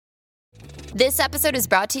This episode is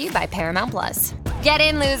brought to you by Paramount Plus. Get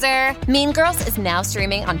in, loser! Mean Girls is now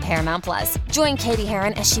streaming on Paramount Plus. Join Katie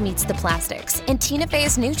Heron as she meets the plastics in Tina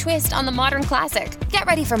Fey's new twist on the modern classic. Get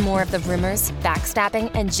ready for more of the rumors,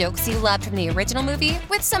 backstabbing, and jokes you loved from the original movie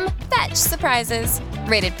with some fetch surprises.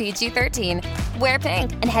 Rated PG-13. Wear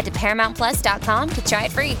pink and head to ParamountPlus.com to try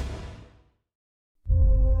it free.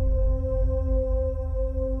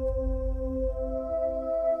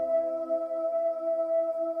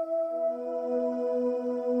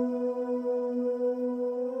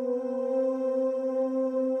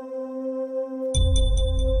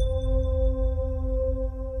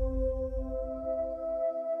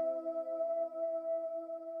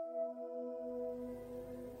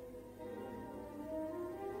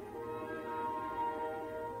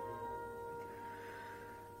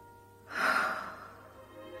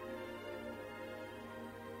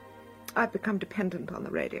 I've become dependent on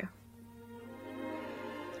the radio.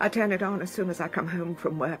 I turn it on as soon as I come home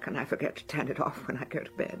from work, and I forget to turn it off when I go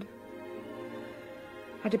to bed.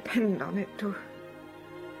 I depend on it to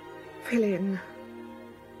fill in.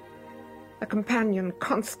 A companion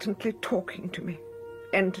constantly talking to me,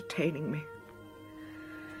 entertaining me.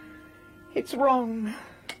 It's wrong.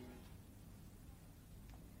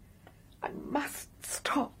 I must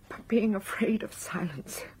stop being afraid of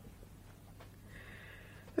silence.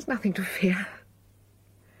 There's nothing to fear.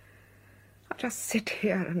 I'll just sit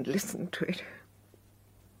here and listen to it.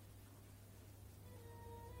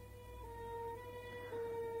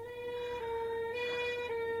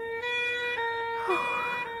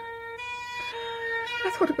 Oh,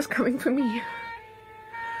 I thought it was coming for me.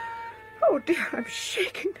 Oh dear, I'm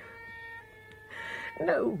shaking.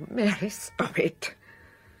 No, Mary, stop it.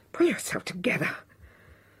 Pull yourself together.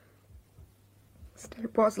 Still,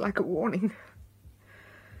 it was like a warning.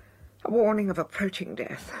 A warning of approaching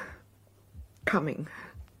death. Coming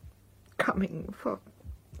for...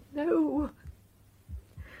 No.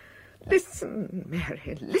 Listen,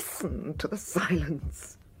 Mary, listen to the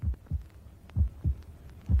silence.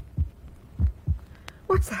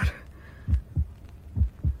 What's that?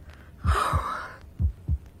 Oh.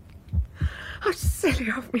 How silly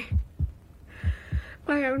of me.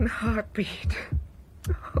 My own heartbeat.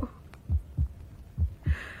 Oh.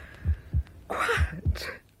 Quiet.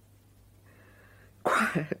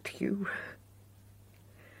 Quiet, you.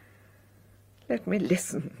 Let me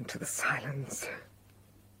listen to the silence.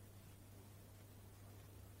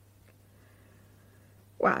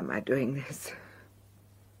 Why am I doing this?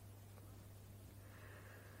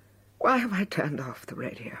 Why have I turned off the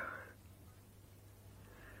radio?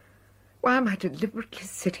 Why am I deliberately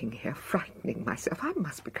sitting here frightening myself? I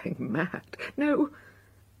must be going mad. No.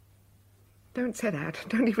 Don't say that.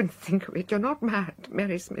 Don't even think of it. You're not mad,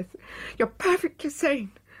 Mary Smith. You're perfectly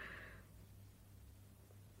sane.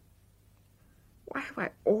 Why have I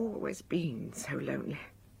always been so lonely?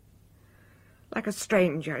 Like a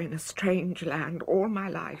stranger in a strange land all my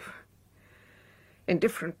life.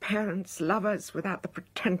 Indifferent parents, lovers without the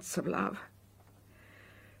pretense of love.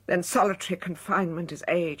 Then solitary confinement as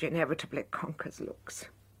age inevitably conquers looks.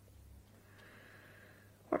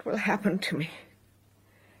 What will happen to me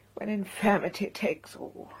when infirmity takes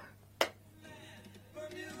all?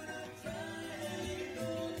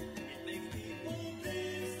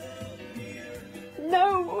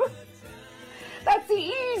 No! That's the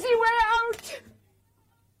easy way out!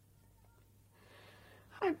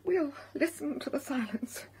 I will listen to the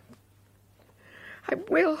silence. I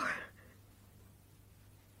will.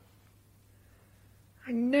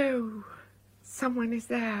 I know someone is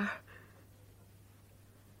there.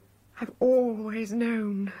 I've always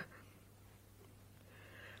known.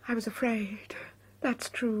 I was afraid. That's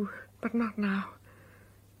true, but not now.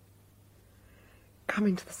 Come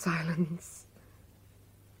into the silence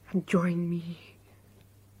and join me.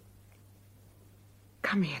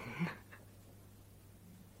 Come in.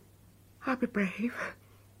 I'll be brave.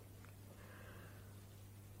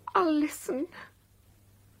 I'll listen.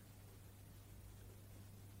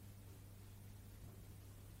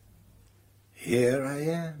 Here I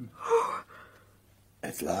am.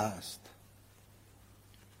 At last.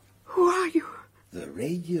 Who are you? The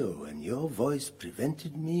radio and your voice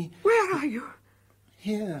prevented me. Where are you?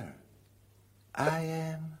 Here. I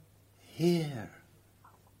am here.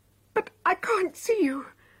 But I can't see you.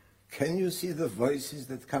 Can you see the voices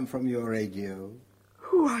that come from your radio?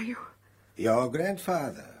 Who are you? Your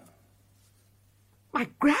grandfather. My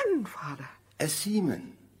grandfather? A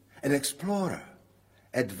seaman, an explorer.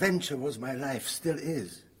 Adventure was my life, still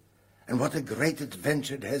is. And what a great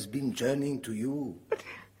adventure it has been journeying to you. But,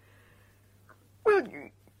 well,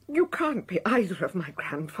 you can't be either of my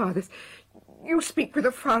grandfathers. You speak with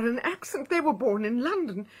a foreign accent. They were born in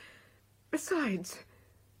London. Besides,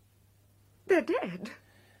 they're dead.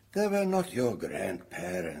 They were not your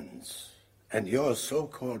grandparents. And your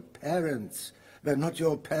so-called parents were not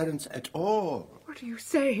your parents at all. What are you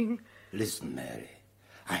saying? Listen, Mary,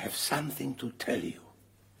 I have something to tell you.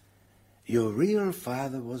 Your real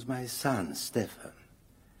father was my son, Stefan.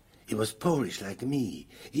 He was Polish like me.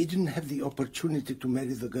 He didn't have the opportunity to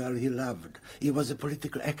marry the girl he loved. He was a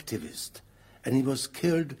political activist, and he was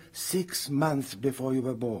killed 6 months before you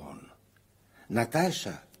were born.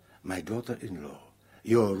 Natasha, my daughter-in-law,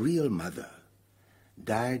 your real mother,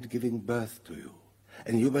 died giving birth to you,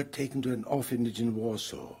 and you were taken to an orphanage in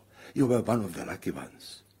Warsaw. You were one of the lucky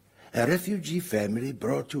ones. A refugee family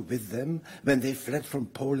brought you with them when they fled from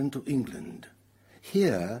Poland to England.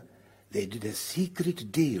 Here, they did a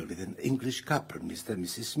secret deal with an English couple, Mr. and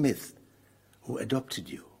Mrs. Smith, who adopted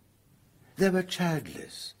you. They were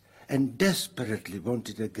childless and desperately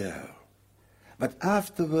wanted a girl. But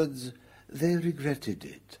afterwards, they regretted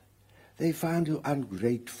it. They found you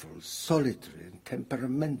ungrateful, solitary, and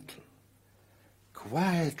temperamental.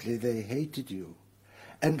 Quietly, they hated you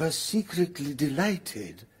and were secretly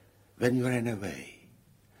delighted when you ran away.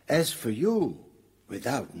 As for you,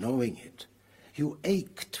 without knowing it, you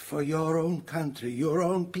ached for your own country, your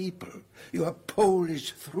own people. You are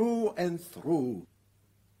Polish through and through.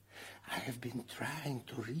 I have been trying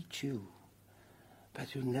to reach you,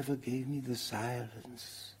 but you never gave me the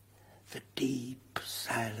silence, the deep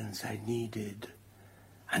silence I needed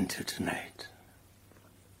until tonight.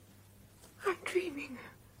 I'm dreaming.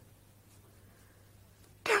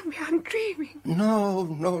 Tell me I'm dreaming.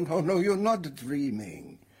 No, you're not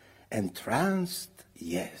dreaming. Entranced,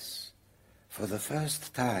 yes. For the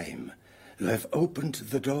first time, you have opened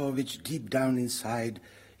the door which deep down inside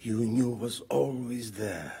you knew was always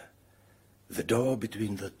there. The door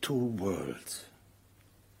between the two worlds.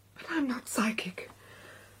 But I'm not psychic.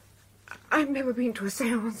 I've never been to a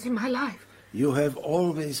seance in my life. You have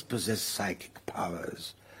always possessed psychic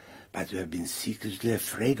powers, but you have been secretly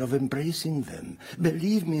afraid of embracing them.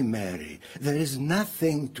 Believe me, Mary, there is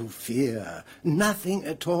nothing to fear, nothing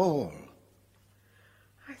at all.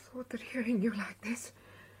 I thought that hearing you like this,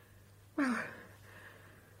 well,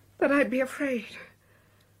 that I'd be afraid.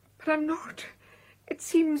 But I'm not. It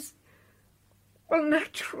seems, well,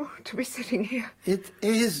 natural to be sitting here. It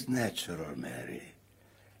is natural, Mary.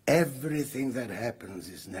 Everything that happens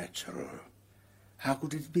is natural. How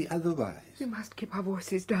could it be otherwise? We must keep our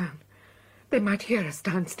voices down. They might hear us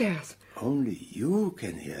downstairs. Only you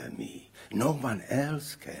can hear me. No one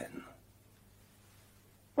else can.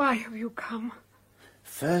 Why have you come?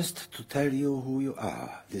 First, to tell you who you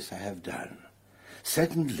are. This I have done.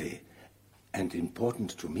 Secondly, and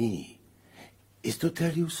important to me, is to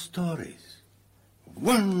tell you stories.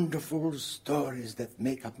 Wonderful stories that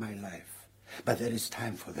make up my life. But there is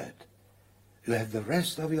time for that. You have the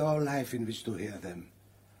rest of your life in which to hear them.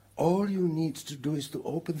 All you need to do is to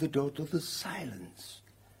open the door to the silence,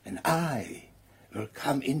 and I will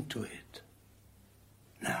come into it.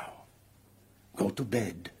 Now, go to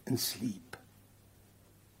bed and sleep.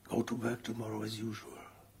 Go to work tomorrow as usual.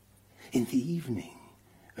 In the evening,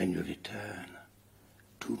 when you return,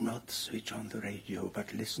 do not switch on the radio,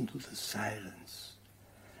 but listen to the silence.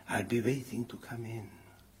 I'll be waiting to come in.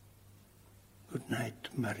 Good night,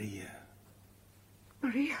 Maria.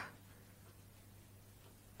 Maria?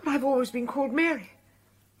 But I've always been called Mary.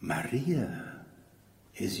 Maria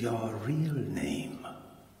is your real name.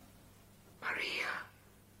 Maria.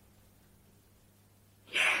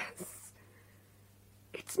 Yes.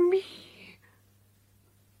 It's me.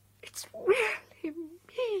 It's really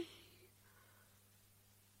me.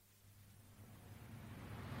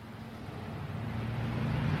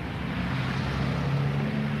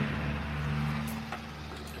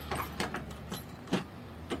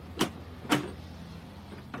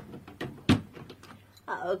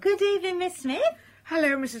 Oh, good evening, Miss Smith.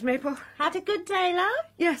 Hello, Mrs. Maple. Had a good day, love?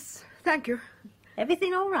 Yes, thank you.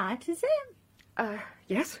 Everything all right, is it?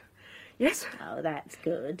 Yes. Yes. Oh, that's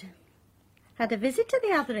good. Had a visitor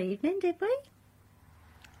the other evening, did we?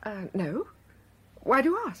 No. Why do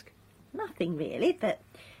you ask? Nothing really, but...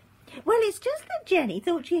 Well, it's just that Jenny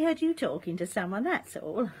thought she heard you talking to someone, that's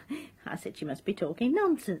all. I said she must be talking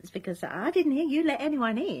nonsense, because I didn't hear you let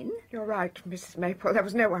anyone in. You're right, Mrs. Maple. There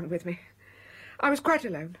was no one with me. I was quite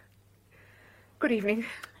alone. Good evening.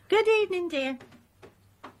 Good evening, dear.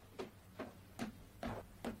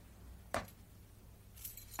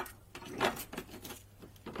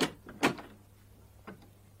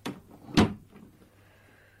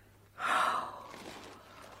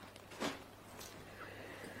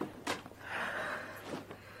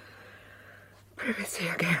 Where is he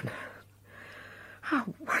again? How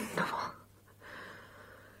wonderful.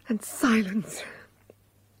 And silence.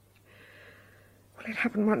 Will it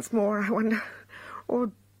happen once more, I wonder?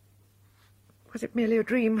 Or was it merely a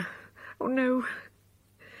dream? Oh, no.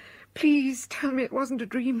 Please tell me it wasn't a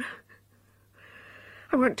dream.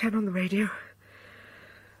 I won't turn on the radio.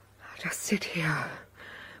 I'll just sit here,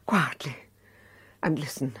 quietly, and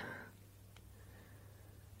listen.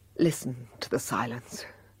 Listen to the silence.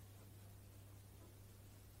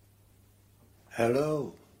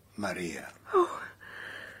 Hello, Maria. Oh,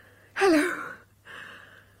 hello.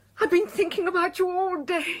 I've been thinking about you all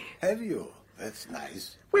day. Have you? That's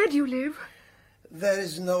nice. Where do you live? There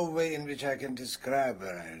is no way in which I can describe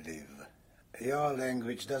where I live. Your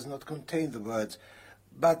language does not contain the words,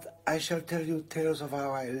 but I shall tell you tales of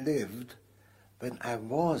how I lived when I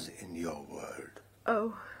was in your world.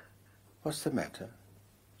 Oh. What's the matter?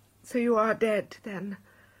 So you are dead, then?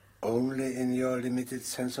 Only in your limited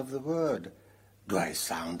sense of the word. Do I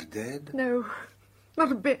sound dead? No,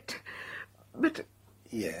 not a bit. But...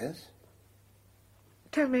 Yes?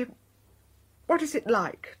 Tell me, what is it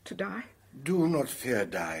like to die? Do not fear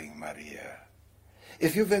dying, Maria.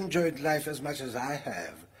 If you've enjoyed life as much as I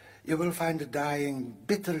have, you will find dying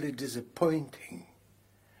bitterly disappointing.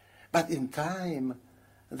 But in time,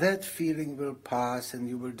 that feeling will pass and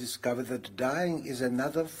you will discover that dying is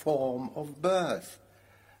another form of birth,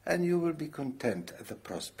 and you will be content at the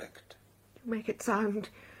prospect. You make it sound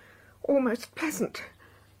almost pleasant.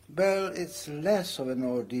 Well, it's less of an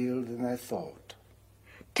ordeal than I thought.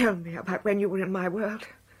 Tell me about when you were in my world.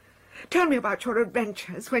 Tell me about your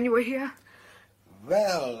adventures when you were here.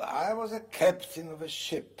 Well, I was a captain of a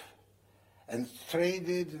ship and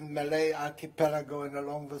traded in Malay archipelago and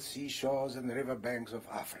along the seashores and riverbanks of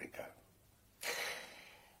Africa.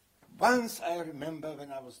 Once I remember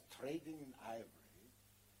when I was trading in ivory,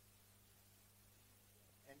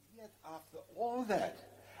 and yet after all that,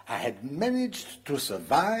 I had managed to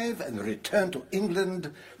survive and return to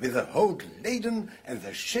England with the hold laden and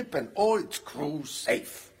the ship and all its crew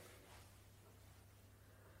safe.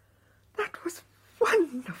 That was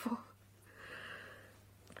wonderful.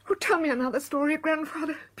 Oh, tell me another story,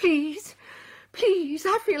 Grandfather. Please. Please,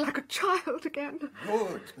 I feel like a child again.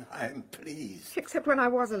 Good, I'm pleased. Except when I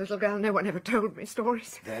was a little girl, no one ever told me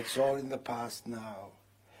stories. That's all in the past now.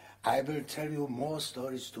 I will tell you more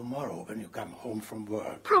stories tomorrow when you come home from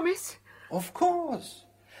work. Promise? Of course.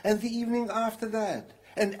 And the evening after that.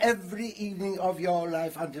 And every evening of your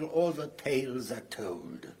life until all the tales are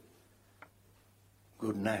told.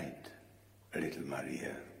 Good night, little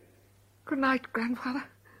Maria. Good night, Grandfather.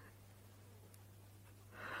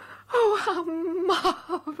 Oh, how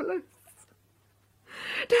marvellous.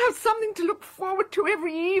 To have something to look forward to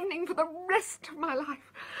every evening for the rest of my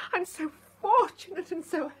life. I'm so fortunate and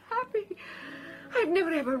so happy. I've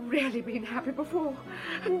never ever really been happy before.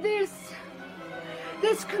 And this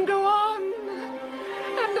can go on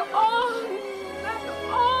and on and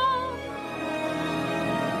on.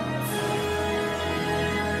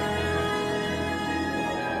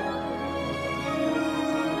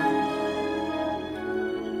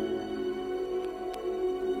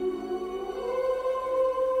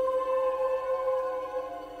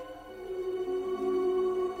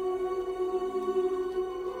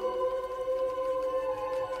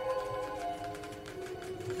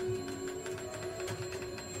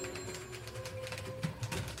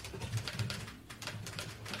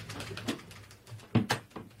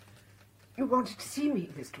 You wanted to see me,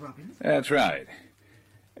 Mr. Robbins? That's right.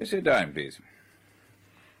 Sit down, please.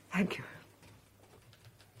 Thank you.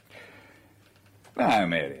 Now,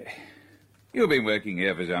 Mary, you've been working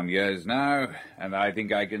here for some years now, and I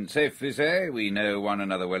think I can safely say we know one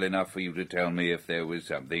another well enough for you to tell me if there was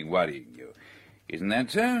something worrying you. Isn't that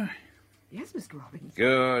so? Yes, Mr. Robbins.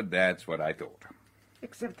 Good, that's what I thought.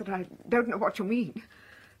 Except that I don't know what you mean.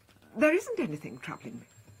 There isn't anything troubling me.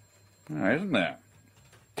 Oh, isn't there?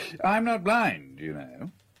 I'm not blind, you know.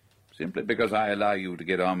 Simply because I allow you to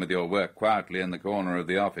get on with your work quietly in the corner of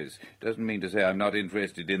the office doesn't mean to say I'm not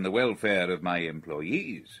interested in the welfare of my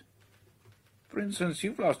employees. For instance,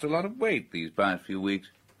 you've lost a lot of weight these past few weeks.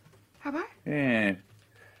 Have I? Yes.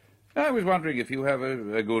 I was wondering if you have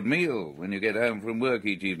a good meal when you get home from work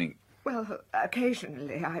each evening. Well,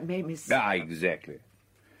 occasionally I may miss... Ah, exactly.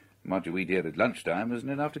 What you eat here at lunchtime isn't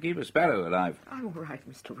enough to keep a sparrow alive. I'm all right,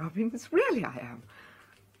 Mr. Robbins. Really I am.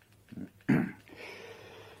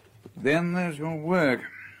 Then there's your work.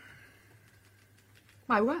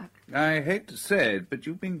 My work? I hate to say it, but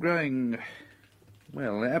you've been growing,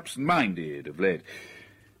 well, absent-minded of late.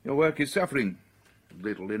 Your work is suffering.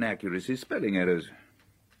 Little inaccuracies, spelling errors.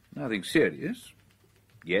 Nothing serious,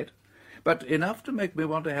 yet. but enough to make me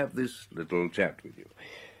want to have this little chat with you.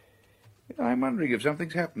 I'm wondering if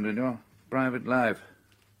something's happened in your private life.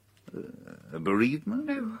 A bereavement?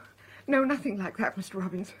 No, nothing like that, Mr.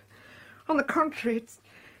 Robbins. On the contrary,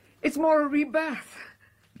 it's more a rebirth.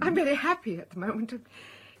 I'm very happy at the moment.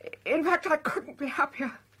 In fact, I couldn't be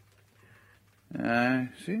happier. I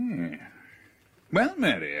see. Well,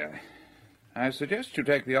 Mary, I suggest you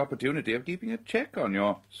take the opportunity of keeping a check on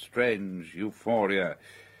your strange euphoria.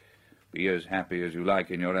 Be as happy as you like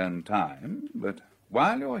in your own time, but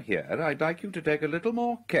while you're here, I'd like you to take a little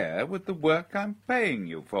more care with the work I'm paying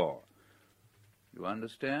you for. You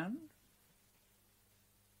understand?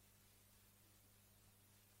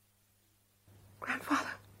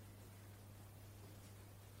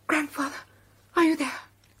 Grandfather, are you there?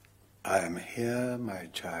 I am here, my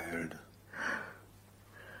child.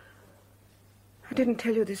 I didn't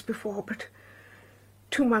tell you this before, but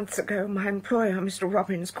 2 months ago, my employer, Mr.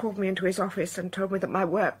 Robbins, called me into his office and told me that my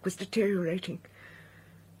work was deteriorating.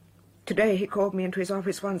 Today, he called me into his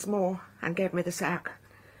office once more and gave me the sack.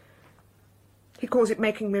 He calls it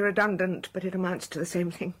making me redundant, but it amounts to the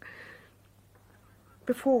same thing.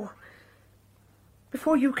 Before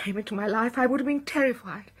you came into my life, I would have been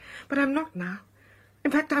terrified, but I'm not now.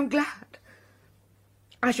 In fact, I'm glad.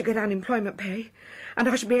 I shall get unemployment pay, and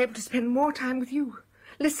I shall be able to spend more time with you,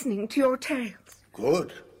 listening to your tales.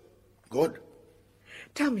 Good.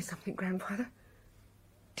 Tell me something, Grandfather.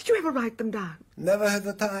 Did you ever write them down? Never had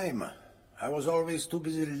the time. I was always too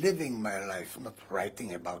busy living my life, not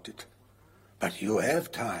writing about it. But you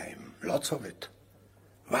have time, lots of it.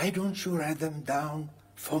 Why don't you write them down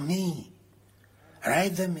for me?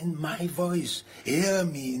 Write them in my voice. Hear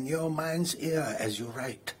me in your mind's ear as you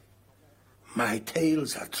write. My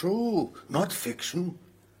tales are true, not fiction.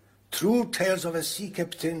 True tales of a sea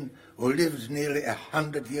captain who lived nearly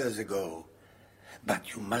 100 years ago.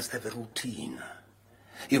 But you must have a routine.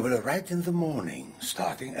 You will write in the morning,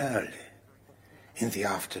 starting early. In the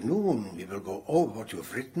afternoon, we will go over what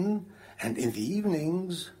you've written, and in the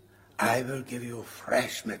evenings, I will give you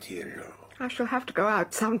fresh material. I shall have to go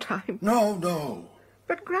out sometime. No.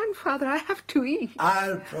 But, Grandfather, I have to eat.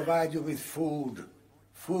 I'll provide you with food.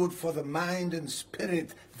 Food for the mind and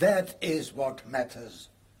spirit. That is what matters.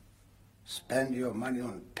 Spend your money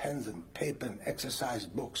on pens and paper and exercise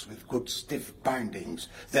books with good stiff bindings.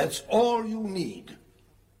 That's all you need.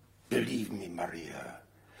 Believe me, Maria,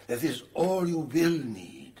 that is all you will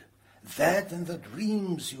need. That and the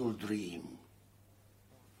dreams you'll dream.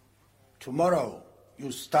 Tomorrow,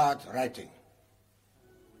 you start writing.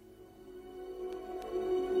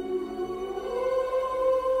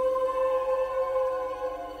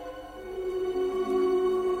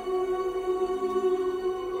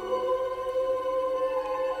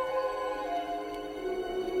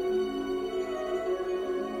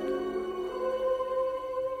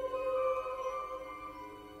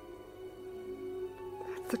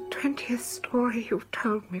 The 20th story you've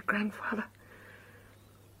told me, Grandfather.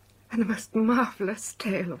 And the most marvellous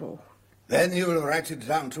tale of all. Then you will write it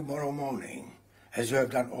down tomorrow morning, as you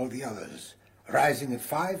have done all the others, rising at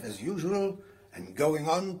 5 as usual and going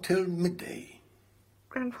on till midday.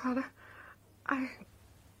 Grandfather, I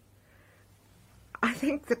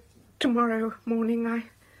think that tomorrow morning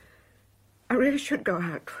I really should go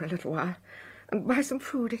out for a little while and buy some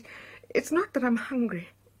food. It's not that I'm hungry,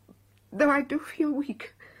 though I do feel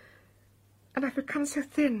weak. And I've become so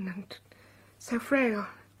thin and so frail.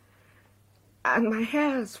 And my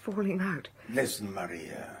hair's falling out. Listen,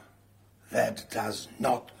 Maria, that does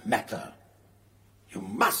not matter. You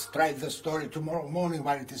must write the story tomorrow morning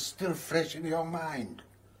while it is still fresh in your mind.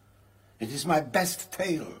 It is my best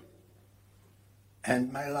tale.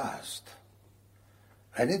 And my last.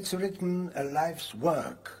 When it's written, a life's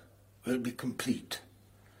work will be complete.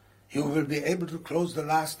 You will be able to close the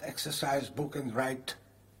last exercise book and write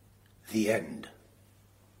the end.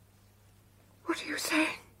 What are you saying?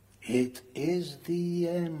 It is the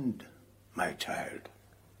end, my child.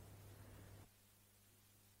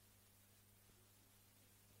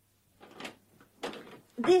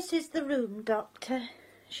 This is the room, Doctor.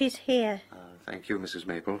 She's here. Thank you, Mrs.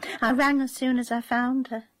 Maple. I rang as soon as I found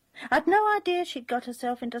her. I'd no idea she'd got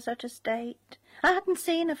herself into such a state. I hadn't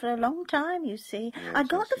seen her for a long time, you see. Yes, I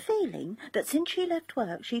got yes, the feeling that since she left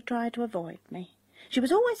work, she tried to avoid me. She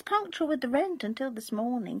was always punctual with the rent until this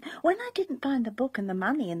morning. When I didn't find the book and the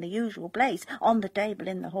money in the usual place, on the table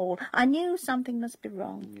in the hall, I knew something must be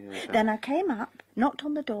wrong. Yes, Then I came up, knocked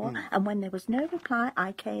on the door, and when there was no reply,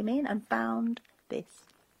 I came in and found this.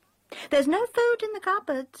 There's no food in the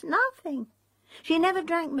cupboards, nothing. She never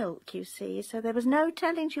drank milk, you see, so there was no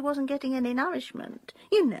telling she wasn't getting any nourishment.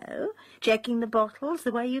 You know, checking the bottles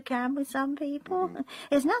the way you can with some people.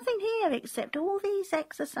 There's nothing here except all these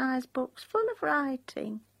exercise books full of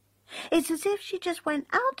writing. It's as if she just went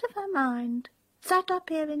out of her mind, sat up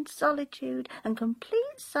here in solitude and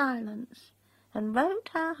complete silence, and wrote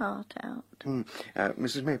her heart out.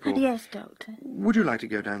 Mrs. Maple. Yes, Doctor. Would you like to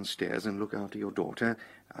go downstairs and look after your daughter?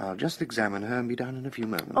 I'll just examine her and be down in a few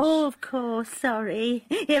moments. Oh, of course, sorry.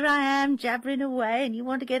 Here I am, jabbering away, and you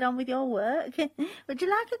want to get on with your work. Would you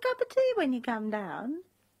like a cup of tea when you come down?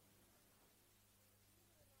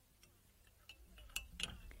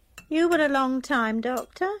 You were a long time,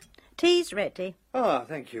 Doctor. Tea's ready. Ah,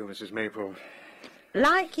 thank you, Mrs. Maple.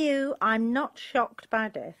 Like you, I'm not shocked by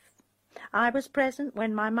death. I was present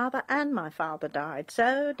when my mother and my father died,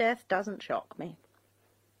 so death doesn't shock me.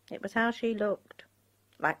 It was how she looked,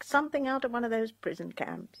 like something out of one of those prison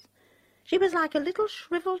camps. She was like a little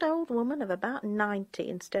shriveled old woman of about 90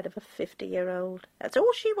 instead of a 50-year-old. That's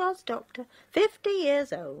all she was, Doctor. 50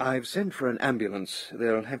 years old. I've sent for an ambulance.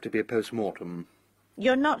 There'll have to be a post-mortem.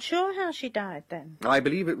 You're not sure how she died, then? I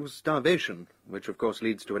believe it was starvation, which of course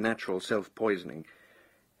leads to a natural self-poisoning.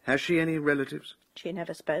 Has she any relatives? She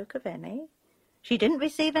never spoke of any. She didn't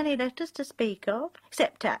receive any letters to speak of,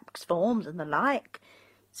 except tax forms and the like.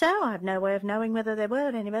 So I've no way of knowing whether there were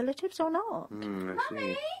any relatives or not. I see.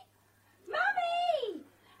 Mummy! Mummy!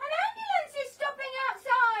 An ambulance is stopping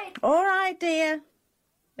outside! All right, dear.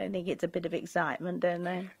 They think it's a bit of excitement, don't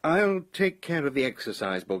they? I'll take care of the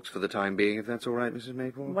exercise books for the time being, if that's all right, Mrs.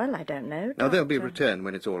 Maple. Well, I don't know. Now, they'll be Doctor. returned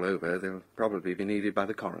when it's all over. They'll probably be needed by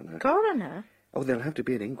the coroner. Coroner? Oh, there'll have to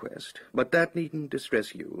be an inquest. But that needn't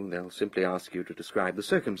distress you. They'll simply ask you to describe the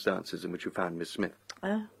circumstances in which you found Miss Smith.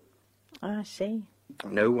 Oh, I see.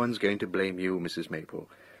 No one's going to blame you, Mrs. Maple.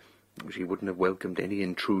 She wouldn't have welcomed any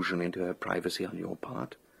intrusion into her privacy on your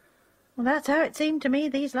part. Well, that's how it seemed to me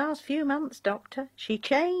these last few months, Doctor. She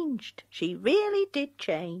changed. She really did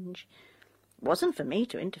change. It wasn't for me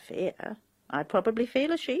to interfere. I'd probably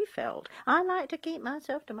feel as she felt. I like to keep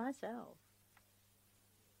myself to myself.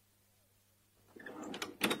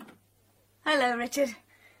 Hello, Richard.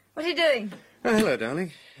 What are you doing? Oh, hello,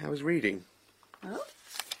 darling. I was reading. Oh,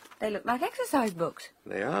 they look like exercise books.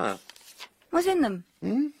 They are. What's in them?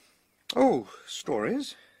 Oh,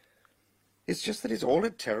 stories. It's just that it's all a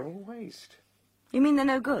terrible waste. You mean they're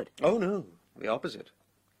no good? Oh, no. The opposite.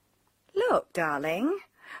 Look, darling,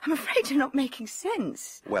 I'm afraid you're not making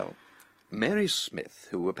sense. Well, Mary Smith,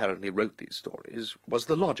 who apparently wrote these stories, was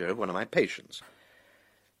the lodger of one of my patients.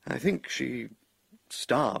 I think she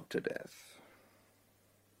starved to death.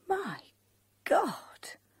 My God.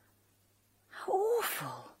 How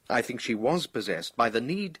awful. I think she was possessed by the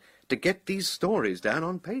need to get these stories down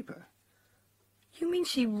on paper. You mean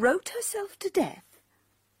she wrote herself to death?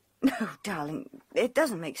 No, darling, it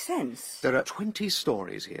doesn't make sense. There are 20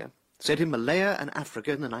 stories here, set in Malaya and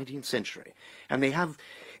Africa in the 19th century, and they have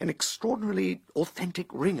an extraordinarily authentic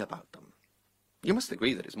ring about them. You must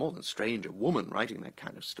agree that it's more than strange, a woman writing that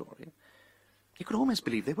kind of story. You could almost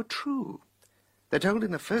believe they were true. They're told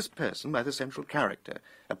in the first person by the central character,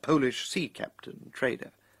 a Polish sea captain,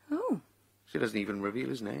 trader. Oh. She doesn't even reveal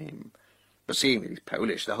his name. But seeing that he's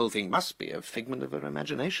Polish, the whole thing must be a figment of her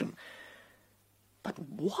imagination. But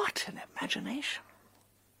what an imagination!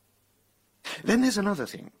 Then there's another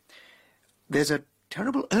thing. There's a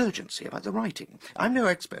terrible urgency about the writing. I'm no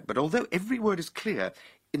expert, but although every word is clear,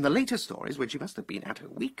 in the later stories, when she must have been at her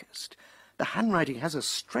weakest, the handwriting has a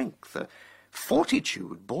strength, a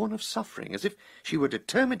fortitude born of suffering, as if she were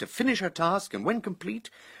determined to finish her task and, when complete,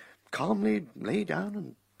 calmly lay down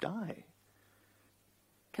and die.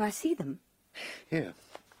 Can I see them? Here.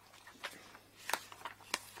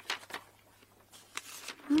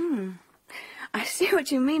 I see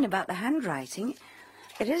what you mean about the handwriting.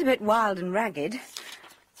 It is a bit wild and ragged,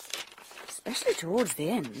 especially towards the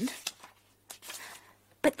end.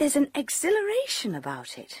 But there's an exhilaration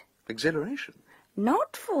about it. Exhilaration?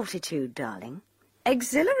 Not fortitude, darling.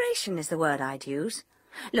 Exhilaration is the word I'd use.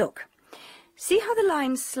 Look, see how the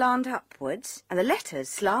lines slant upwards and the letters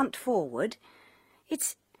slant forward?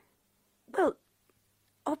 It's, well,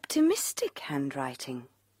 optimistic handwriting.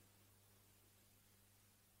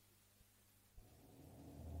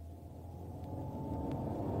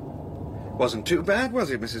 Wasn't too bad, was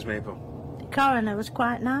it, Mrs. Maple? The coroner was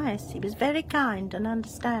quite nice. He was very kind and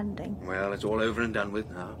understanding. Well, it's all over and done with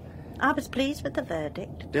now. I was pleased with the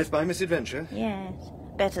verdict. Death by misadventure? Yes.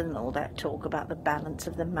 Better than all that talk about the balance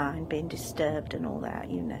of the mind being disturbed and all that,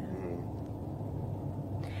 you know.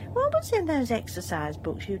 What was in those exercise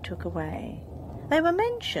books you took away? They were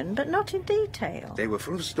mentioned, but not in detail. They were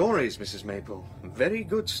full of stories, Mrs. Maple. Very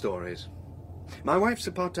good stories. My wife's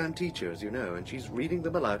a part-time teacher, as you know, and she's reading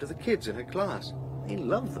them aloud to the kids in her class. They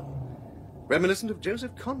love them. Reminiscent of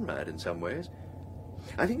Joseph Conrad in some ways.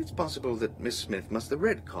 I think it's possible that Miss Smith must have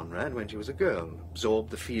read Conrad when she was a girl, absorbed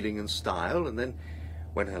the feeling and style, and then,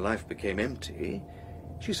 when her life became empty,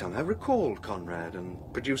 she somehow recalled Conrad and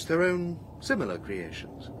produced her own similar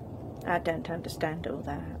creations. I don't understand all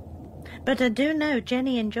that. But I do know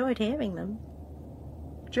Jenny enjoyed hearing them.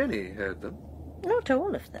 Jenny heard them. Not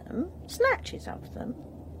all of them. Snatches of them.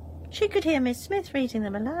 She could hear Miss Smith reading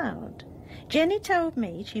them aloud. Jenny told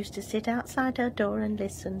me she used to sit outside her door and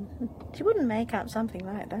listen. She wouldn't make up something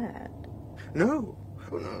like that. No,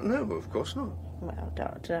 of course not. Well,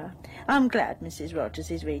 Doctor, I'm glad Mrs. Rogers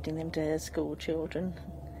is reading them to her school children.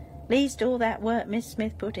 At least all that work Miss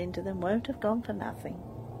Smith put into them won't have gone for nothing.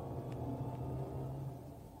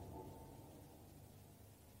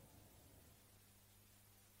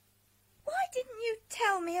 Why didn't you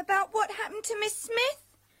tell me about what happened to Miss Smith?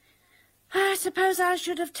 I suppose I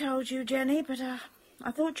should have told you, Jenny, but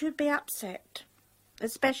I thought you'd be upset.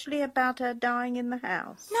 Especially about her dying in the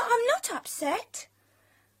house. No, I'm not upset.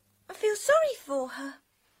 I feel sorry for her.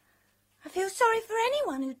 I feel sorry for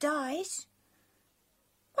anyone who dies.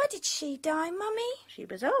 Why did she die, Mummy? She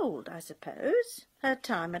was old, I suppose. Her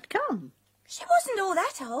time had come. She wasn't all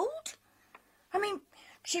that old. I mean,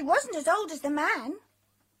 she wasn't as old as the man.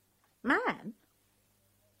 Man?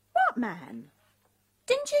 What man?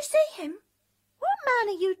 Didn't you see him? What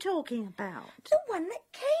man are you talking about? The one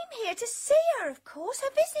that came here to see her, of course, her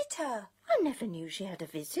visitor. I never knew she had a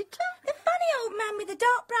visitor. The funny old man with the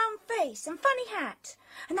dark brown face and funny hat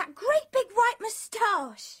and that great big white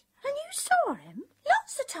moustache. And you saw him?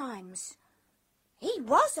 Lots of times. He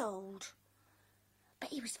was old, but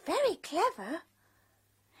he was very clever.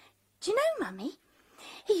 Do you know, Mummy,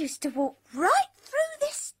 he used to walk right through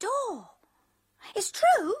this door. It's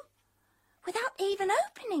true, without even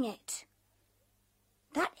opening it.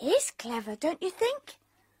 That is clever, don't you think?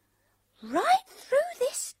 Right through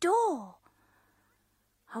this door.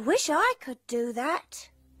 I wish I could do that.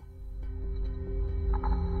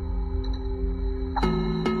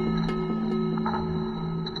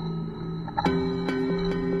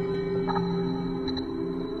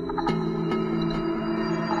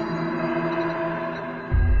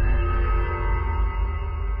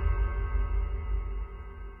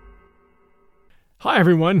 Hi,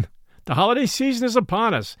 everyone. The holiday season is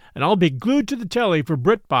upon us, and I'll be glued to the telly for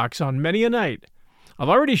BritBox on many a night. I've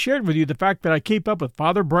already shared with you the fact that I keep up with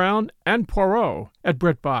Father Brown and Poirot at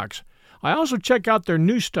BritBox. I also check out their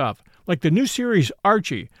new stuff, like the new series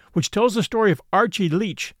Archie, which tells the story of Archie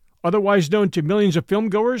Leach, otherwise known to millions of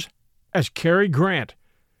filmgoers as Cary Grant.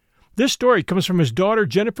 This story comes from his daughter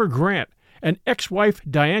Jennifer Grant and ex-wife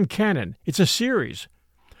Diane Cannon. It's a series.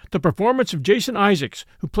 The performance of Jason Isaacs,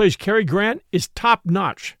 who plays Cary Grant, is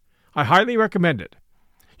top-notch. I highly recommend it.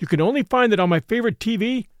 You can only find it on my favorite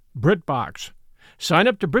TV, BritBox. Sign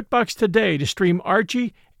up to BritBox today to stream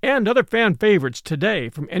Archie and other fan favorites today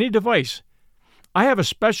from any device. I have a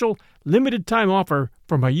special limited-time offer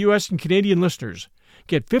for my U.S. and Canadian listeners.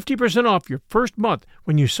 Get 50% off your first month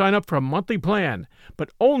when you sign up for a monthly plan,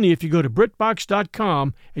 but only if you go to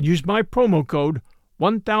BritBox.com and use my promo code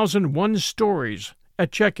 1001stories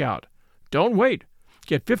at checkout. Don't wait.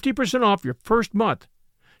 Get 50% off your first month.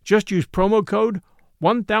 Just use promo code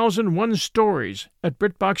 1001stories at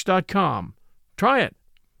BritBox.com. Try it.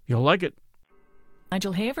 You'll like it.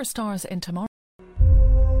 Nigel Haver stars in tomorrow.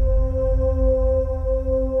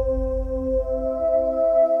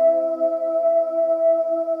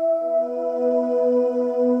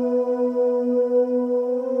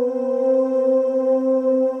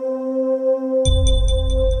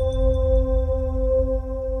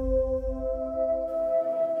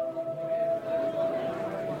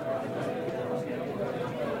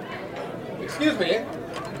 Excuse me.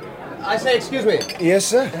 I say, excuse me. Yes,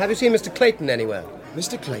 sir? Have you seen Mr. Clayton anywhere?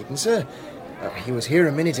 Mr. Clayton, sir? He was here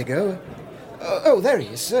a minute ago. Oh, there he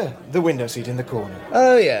is, sir. The window seat in the corner.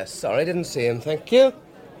 Oh, yes. Sorry, didn't see him. Thank you.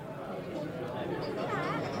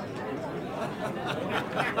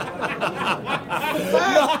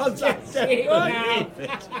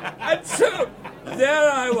 And so,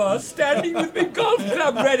 there I was, standing with my golf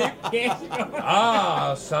club ready.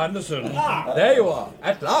 Ah, Sanderson. There you are,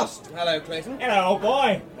 at last. Hello, Clayton. Hello,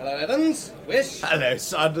 boy. Hello, Evans. Wish. Hello,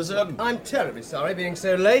 Sanderson. I'm terribly sorry being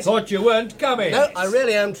so late. Thought you weren't coming. No, I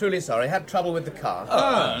really am truly sorry. Had trouble with the car.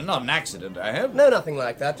 Oh, not an accident, I hope. No, nothing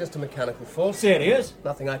like that. Just a mechanical fault. Serious?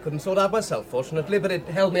 Nothing I couldn't sort out myself, fortunately, but it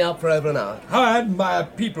held me up for over an hour. How I admire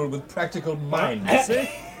people with practical minds, eh?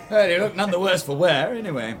 Well, you look none the worse for wear,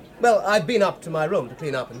 anyway. Well, I've been up to my room to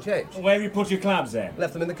clean up and change. Where have you put your clubs then?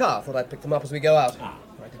 Left them in the car. Thought I'd pick them up as we go out.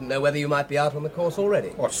 I didn't know whether you might be out on the course already.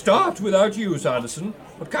 What, start without you, Sanderson?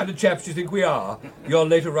 What kind of chaps do you think we are? Your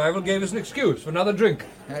late arrival gave us an excuse for another drink.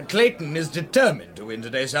 Clayton is determined to win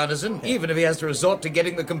today, Sanderson, even if he has to resort to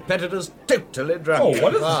getting the competitors totally drunk. Oh,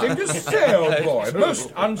 what a thing to say, old boy.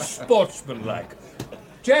 Most unsportsmanlike.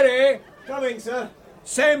 Jerry! Coming, sir.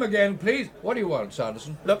 Same again, please. What do you want,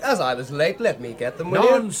 Sanderson? Look, as I was late, let me get them, will you?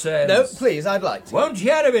 Nonsense. No, please, I'd like to. Won't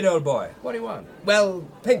hear of it, old boy. What do you want? Well,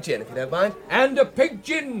 pink gin, if you don't mind. And a pink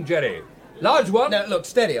gin, Jerry. Large one? No, look,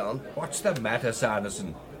 steady on. What's the matter,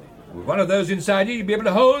 Sanderson? With one of those inside you, you'd be able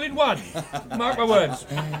to hole in one. Mark my words.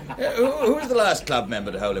 Who was the last club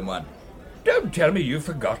member to hole in one? Don't tell me you've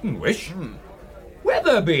forgotten, Wish.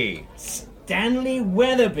 Weatherby. Stanley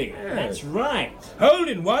Weatherby. That's right. Hole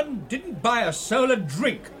in one didn't buy a soul a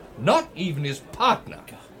drink. Not even his partner.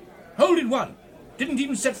 Hole in one didn't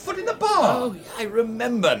even set foot in the bar. Oh, I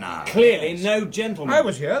remember now. Clearly no gentleman. I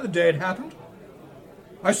was here the day it happened.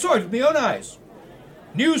 I saw it with my own eyes.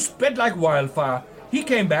 News spread like wildfire. He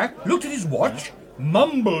came back, looked at his watch,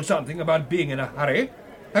 mumbled something about being in a hurry,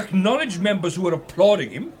 acknowledged members who were applauding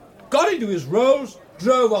him, got into his rolls,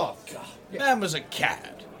 drove off. Man was a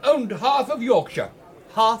cad. Owned half of Yorkshire.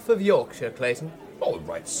 Half of Yorkshire, Clayton. All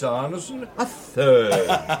right, Sanderson, a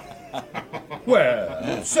third.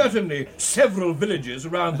 Well, certainly several villages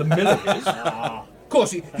around the Milleries. Of course,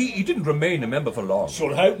 he didn't remain a member for long.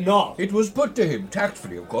 Should hope not. It was put to him,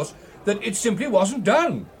 tactfully, of course, that it simply wasn't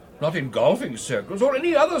done. Not in golfing circles or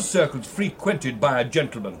any other circles frequented by a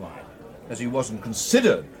gentleman. As he wasn't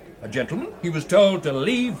considered a gentleman, he was told to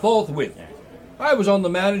leave forthwith. I was on the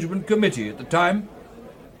management committee at the time.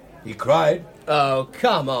 He cried. Oh,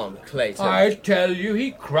 come on, Clayton. I tell you,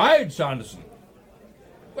 he cried, Sanderson.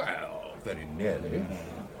 Well, very nearly.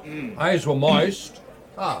 Eyes were moist.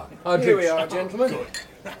 Here we are, gentlemen.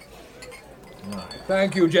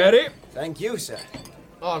 Thank you, Jerry. Thank you, sir.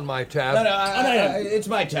 On my tab. No, it's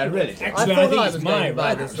my turn, really. Actually, I think it's mine.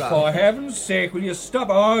 For heaven's sake, will you stop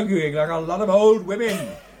arguing like a lot of old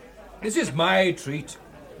women? This is my treat.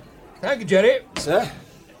 Thank you, Jerry. Sir?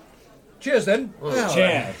 Cheers, then.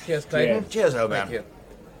 Cheers. Cheers, Clayton. Cheers, old man. Thank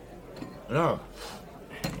you.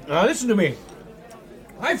 Now, listen to me.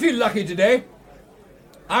 I feel lucky today.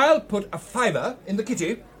 I'll put a fiver in the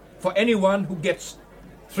kitty for anyone who gets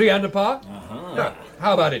 3 under par. Now,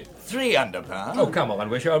 how about it? 3 under par? Oh, come on,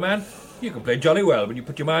 Wish, old man. You can play jolly well when you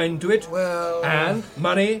put your mind to it. Well... And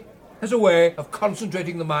money has a way of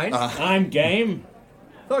concentrating the mind. I'm game.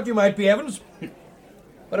 Thought you might be, Evans.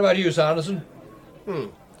 What about you, Sanderson?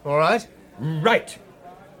 All right. Right.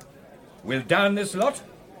 We'll down this lot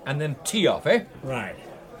and then tee off, eh? Right.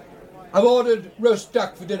 I've ordered roast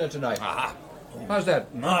duck for dinner tonight. How's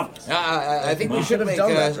that? Marvellous. I think we should have make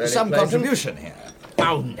done that, really, some Clayton. contribution here.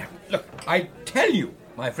 Oh, no. Look, I tell you,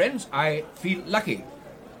 my friends, I feel lucky.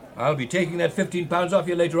 I'll be taking that £15 off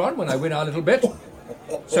you later on when I win our little bet.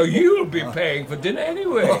 So you'll be paying for dinner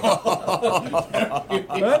anyway. There you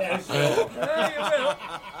will.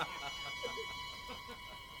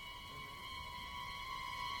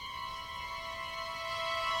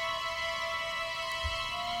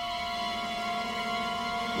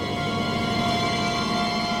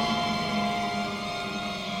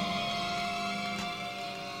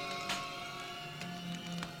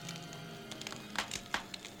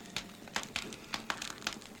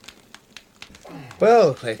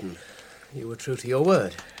 Well, Clayton, you were true to your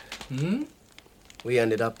word. We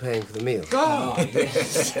ended up paying for the meal. Oh,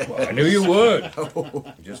 yes. Well, I knew you would. You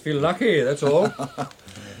just feel lucky, that's all.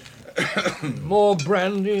 More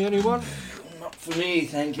brandy, anyone? Not for me,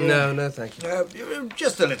 thank you. No, thank you.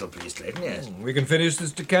 Just a little, please, Clayton, yes. We can finish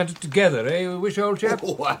this decanter together, eh, you wish, old chap?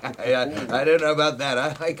 Oh, I don't know about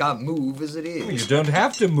that. I can't move as it is. You don't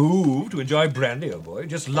have to move to enjoy brandy, old boy.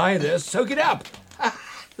 Just lie there, soak it up.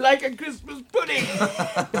 Like a Christmas pudding.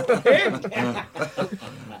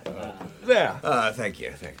 There. Thank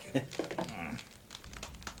you.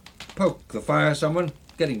 Poke the fire, someone.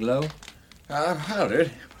 Getting low. I'll do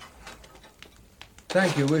it.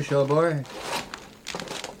 Thank you, wish, old boy.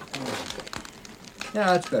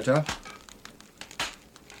 Yeah, that's better.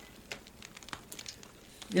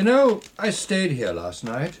 You know, I stayed here last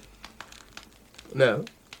night. No.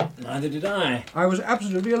 Neither did I. I was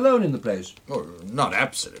absolutely alone in the place. Oh, not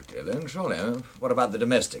absolutely alone, surely. What about the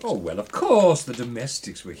domestics? Oh, well, of course the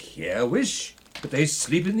domestics were here, wish, but they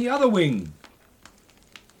sleep in the other wing.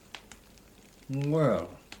 Well.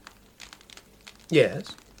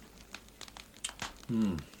 Yes.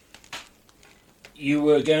 You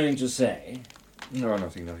were going to say? No,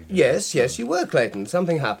 nothing. Yes, you were, Clayton.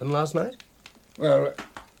 Something happened last night? Well,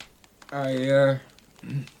 I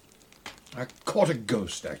caught a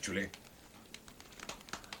ghost, actually.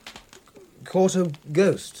 Caught a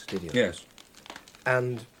ghost, did you? Yes.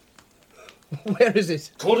 And where is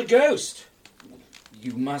it? Caught a ghost.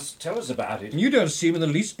 You must tell us about it. You don't seem in the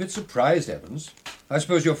least bit surprised, Evans. I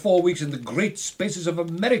suppose your 4 weeks in the great spaces of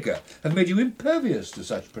America have made you impervious to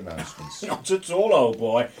such pronouncements. Not at all, old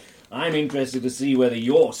boy. I'm interested to see whether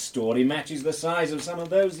your story matches the size of some of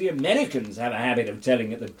those the Americans have a habit of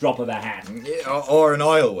telling at the drop of a hat. Yeah, or an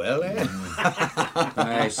oil well, eh?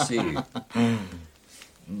 I see.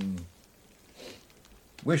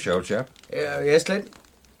 Wish, old chap. Yes, Clayton?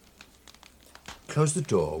 Close the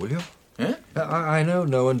door, will you? Huh? I know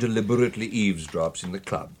no one deliberately eavesdrops in the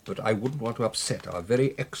club, but I wouldn't want to upset our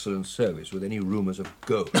very excellent service with any rumours of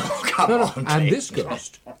ghosts. Oh, come on, And Clayton. this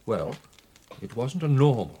ghost, well, it wasn't a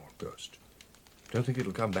normal ghost. Don't think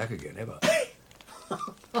it'll come back again, ever.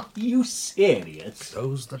 Are you serious?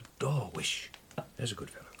 Close the door, Wish. There's a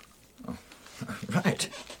good fellow. Right.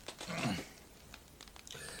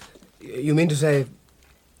 You mean to say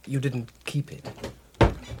you didn't keep it?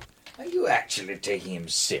 Are you actually taking him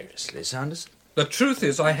seriously, Sanderson? The truth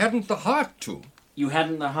is, I hadn't the heart to. You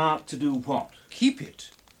hadn't the heart to do what? Keep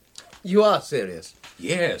it. You are serious?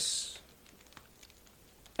 Yes.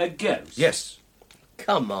 A ghost? Yes.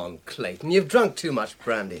 Come on, Clayton. You've drunk too much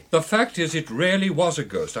brandy. The fact is, it really was a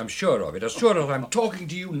ghost. I'm sure of it. As sure as I'm talking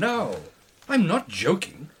to you now. I'm not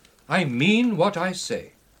joking. I mean what I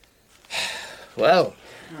say. Well,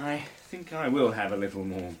 I think I will have a little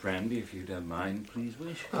more brandy, if you don't mind, please,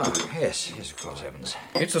 Wish. Oh, yes, of course, Evans.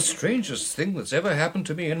 It's the strangest thing that's ever happened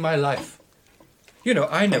to me in my life. You know,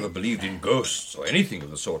 I never believed in ghosts or anything of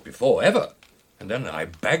the sort before, ever. And then I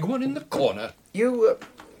bag one in the corner. You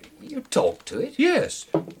talked to it? Yes.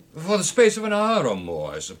 For the space of an hour or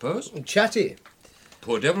more, I suppose. Chatty.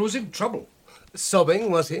 Poor devil was in trouble.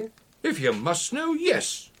 Sobbing, was he? If you must know,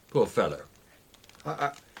 yes, poor fellow.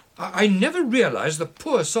 I never realised the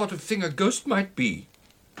poor sort of thing a ghost might be.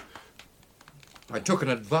 I took an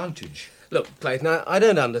advantage. Look, Clayton, I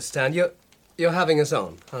don't understand. You're having us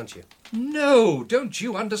on, aren't you? No, don't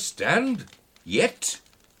you understand? Yet?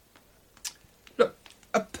 Look,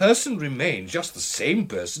 a person remains just the same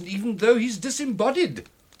person even though he's disembodied.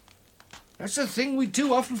 That's the thing we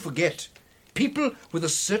too often forget. People with a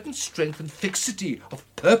certain strength and fixity of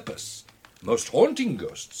purpose, most haunting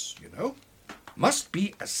ghosts, you know, must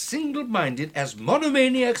be as single-minded as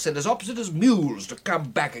monomaniacs and as opposite as mules to come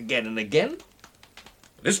back again and again.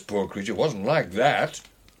 This poor creature wasn't like that.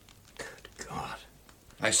 Good God.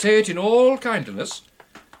 I say it in all kindness,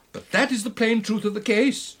 but that is the plain truth of the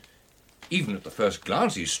case. Even at the first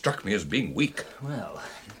glance, he struck me as being weak. Well,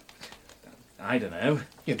 I don't know.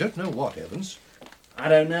 You don't know what, Evans? I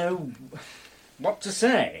don't know what to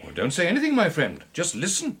say. Well, don't say anything, my friend. Just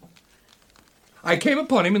listen. I came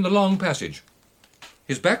upon him in the long passage.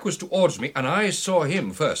 His back was towards me, and I saw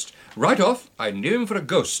him first. Right off, I knew him for a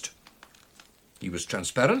ghost. He was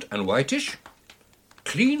transparent and whitish.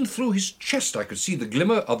 Clean through his chest I could see the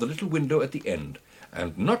glimmer of the little window at the end.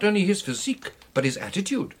 And not only his physique, but his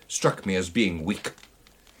attitude struck me as being weak.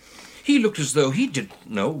 He looked as though he didn't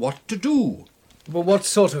know what to do. Well, what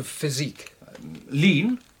sort of physique?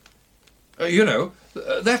 Lean. You know,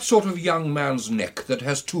 that sort of young man's neck that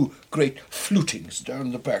has two great flutings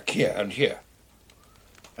down the back here and here.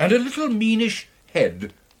 And a little meanish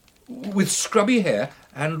head, with scrubby hair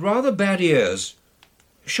and rather bad ears.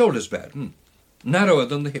 Shoulders bad, narrower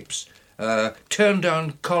than the hips.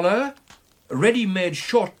 Turned-down collar, ready-made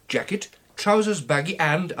short jacket, trousers baggy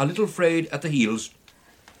and a little frayed at the heels.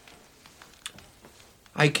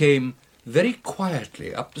 I came very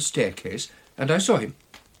quietly up the staircase and I saw him.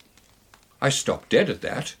 I stopped dead at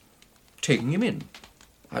that, taking him in.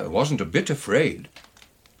 I wasn't a bit afraid.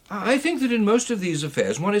 I think that in most of these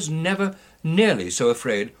affairs one is never nearly so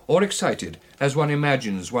afraid or excited as one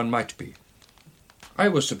imagines one might be. I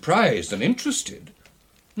was surprised and interested.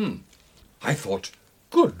 I thought,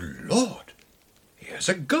 good Lord, here's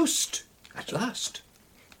a ghost at last.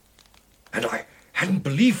 And I hadn't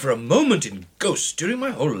believed for a moment in ghosts during my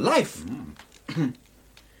whole life.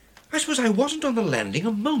 I suppose I wasn't on the landing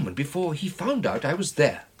a moment before he found out I was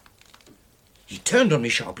there. He turned on me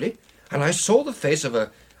sharply, and I saw the face of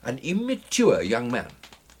an immature young man.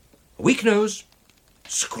 A weak nose,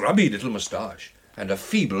 scrubby little moustache, and a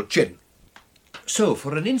feeble chin. So,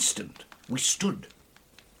 for an instant, we stood.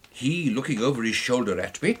 He looking over his shoulder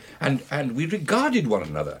at me, and we regarded one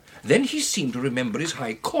another. Then he seemed to remember his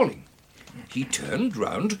high calling. He turned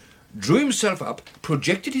round, drew himself up,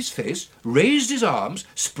 projected his face, raised his arms,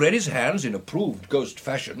 spread his hands in approved ghost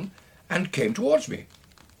fashion, and came towards me.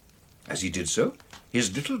 As he did so,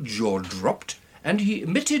 his little jaw dropped, and he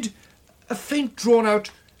emitted a faint,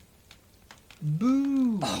 drawn-out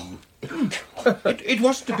boo. Oh. It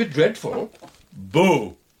wasn't a bit dreadful.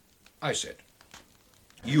 Boo, I said.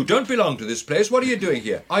 You don't belong to this place. What are you doing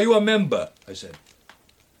here? Are you a member? I said.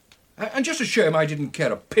 And just to show him I didn't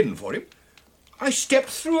care a pin for him, I stepped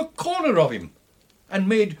through a corner of him and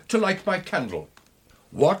made to light my candle.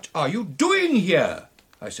 What are you doing here?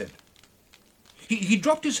 I said. He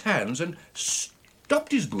dropped his hands and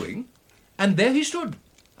stopped his booing, and there he stood,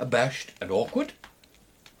 abashed and awkward,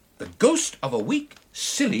 the ghost of a weak,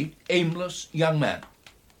 silly, aimless young man.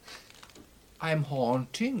 I'm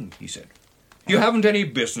haunting, he said. You haven't any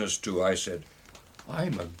business to, I said.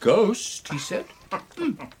 I'm a ghost, he said.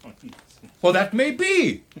 Well, that may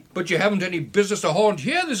be, but you haven't any business to haunt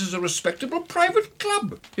here. This is a respectable private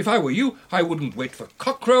club. If I were you, I wouldn't wait for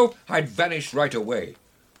cockcrow. I'd vanish right away.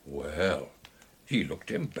 Well, he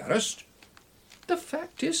looked embarrassed. The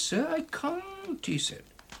fact is, sir, I can't, he said.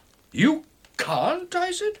 You can't,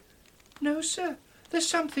 I said. No, sir, there's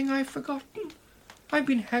something I've forgotten. I've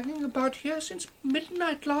been hanging about here since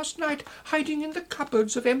midnight last night, hiding in the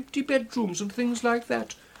cupboards of empty bedrooms and things like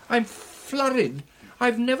that. I'm flurried.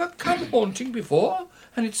 I've never come haunting before,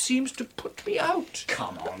 and it seems to put me out.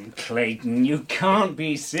 Come on, Clayton, you can't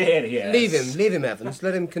be serious. Leave him, Evans.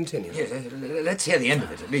 Let him continue. Yes, let's hear the end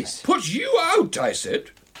of it, at least. Put you out, I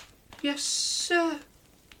said. Yes, sir.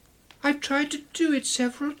 I've tried to do it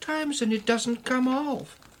several times, and it doesn't come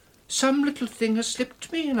off. Some little thing has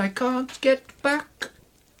slipped me, and I can't get back.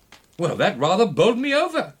 Well, that rather bowled me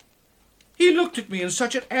over. He looked at me in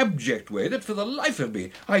such an abject way that for the life of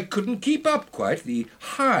me I couldn't keep up quite the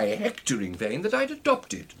high hectoring vein that I'd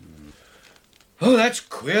adopted. Oh, that's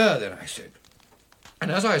queer, then, I said. And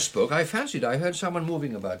as I spoke, I fancied I heard someone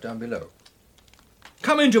moving about down below.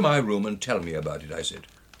 Come into my room and tell me about it, I said.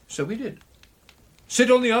 So we did. Sit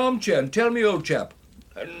on the armchair and tell me, old chap,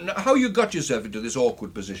 how you got yourself into this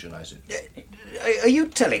awkward position, I said. Are you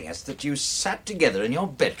telling us that you sat together in your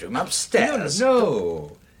bedroom upstairs?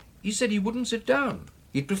 No. He said he wouldn't sit down.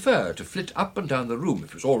 He'd prefer to flit up and down the room if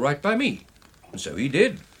it was all right by me. And so he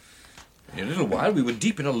did. In a little while we were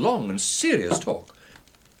deep in a long and serious talk.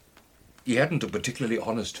 He hadn't a particularly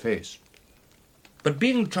honest face. But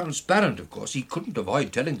being transparent, of course, he couldn't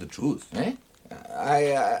avoid telling the truth. Eh?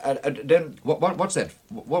 I don't... What's that?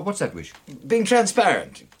 What's that wish? Being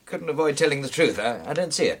transparent. Couldn't avoid telling the truth. I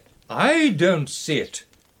don't see it. I don't see it.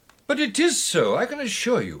 But it is so, I can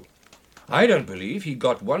assure you. I don't believe he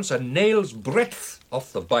got once a nail's breadth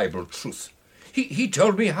off the Bible truth. He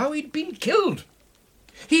told me how he'd been killed.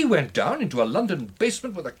 He went down into a London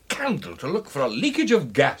basement with a candle to look for a leakage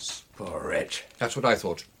of gas. Poor wretch. That's what I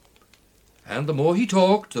thought. And the more he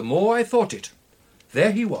talked, the more I thought it.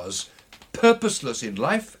 There he was, purposeless in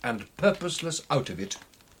life and purposeless out of it.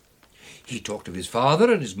 He talked of his father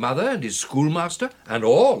and his mother and his schoolmaster and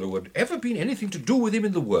all who had ever been anything to do with him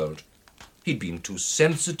in the world. He'd been too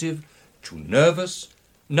sensitive, too nervous.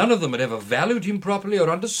 None of them had ever valued him properly or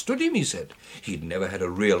understood him, he said. He'd never had a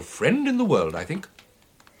real friend in the world, I think.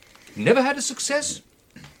 Never had a success.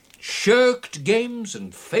 Shirked games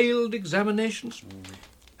and failed examinations.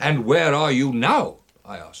 And where are you now?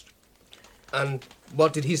 I asked. And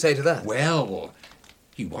what did he say to that? Well,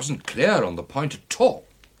 he wasn't clear on the point at all.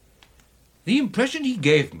 The impression he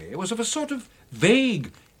gave me was of a sort of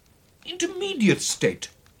vague, intermediate state.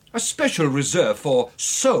 A special reserve for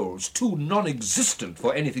souls too non-existent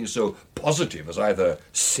for anything so positive as either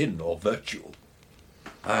sin or virtue.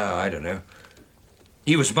 I don't know.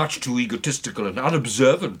 He was much too egotistical and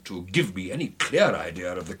unobservant to give me any clear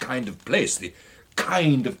idea of the kind of place, the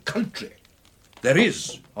kind of country there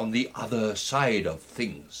is on the other side of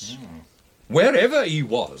things. Wherever he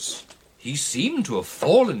was, he seemed to have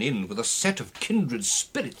fallen in with a set of kindred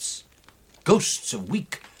spirits, ghosts of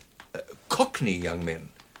weak, cockney young men,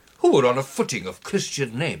 who were on a footing of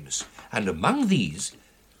Christian names, and among these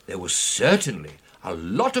there was certainly a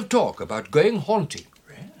lot of talk about going haunting.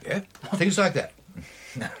 Yeah, things like that.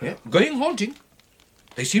 Yeah, going haunting.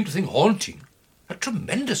 They seemed to think haunting a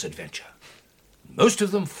tremendous adventure. Most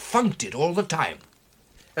of them funked it all the time.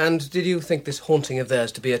 And did you think this haunting of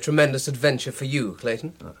theirs to be a tremendous adventure for you,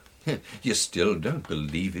 Clayton? You still don't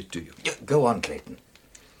believe it, do you? Go on, Clayton.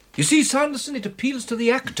 You see, Sanderson, it appeals to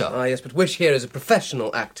the actor. Ah, yes, but Wish here is a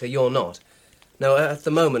professional actor. You're not. No, at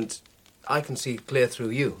the moment, I can see clear through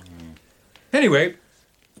you. Anyway,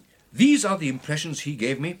 these are the impressions he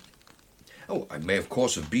gave me. Oh, I may, of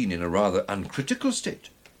course, have been in a rather uncritical state.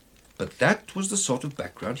 But that was the sort of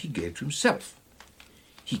background he gave to himself.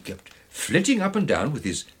 He kept flitting up and down with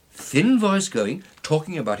his thin voice going,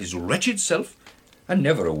 talking about his wretched self, and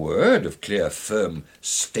never a word of clear, firm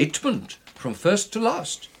statement from first to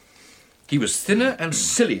last. He was thinner and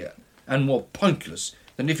sillier and more pointless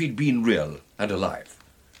than if he'd been real and alive.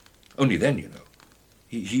 Only then, you know,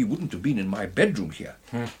 he wouldn't have been in my bedroom here.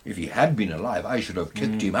 If he had been alive, I should have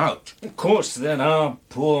kicked him out. Of course, there are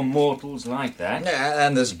poor mortals like that.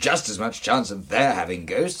 And there's just as much chance of their having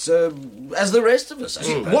ghosts as the rest of us, I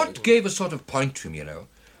suppose. What gave a sort of point to him, you know,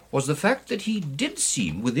 was the fact that he did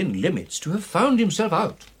seem within limits to have found himself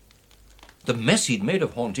out. The mess he'd made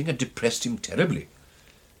of haunting had depressed him terribly.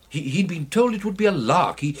 He'd been told it would be a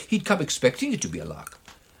lark. He'd come expecting it to be a lark.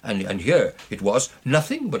 And here it was,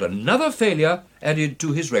 nothing but another failure added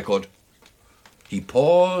to his record. He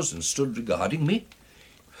paused and stood regarding me.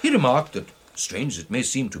 He remarked that, strange as it may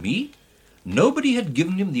seem to me, nobody had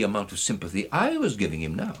given him the amount of sympathy I was giving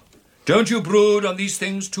him now. "Don't you brood on these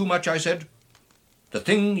things too much," I said. "The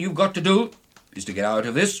thing you've got to do is to get out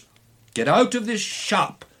of this. Get out of this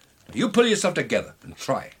sharp. You pull yourself together and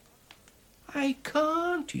try." "I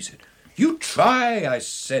can't," he said. "You try," I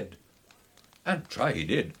said. And try he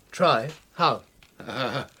did. Try? How?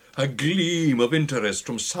 A gleam of interest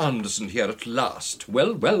from Sanderson here at last.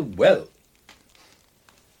 Well, well, well.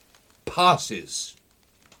 Passes.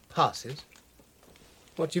 Passes?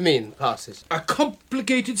 What do you mean, passes? A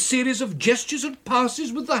complicated series of gestures and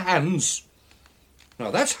passes with the hands.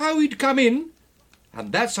 Now, that's how he'd come in,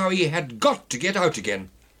 and that's how he had got to get out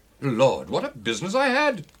again. Lord, what a business I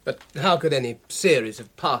had. But how could any series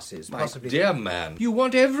of passes My possibly... dear man, you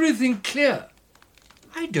want everything clear.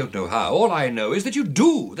 I don't know how. All I know is that you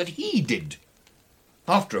do, that he did.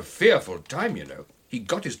 After a fearful time, you know, he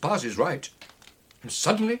got his passes right. And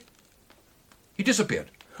suddenly, he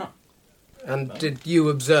disappeared. And did you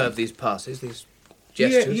observe these passes, these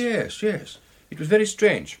gestures? Yes. It was very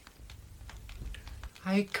strange.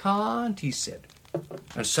 "I can't," he said.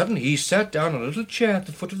 And suddenly he sat down on a little chair at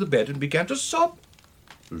the foot of the bed and began to sob.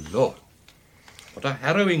 Lord, what a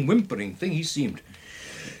harrowing, whimpering thing he seemed.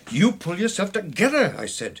 "You pull yourself together," I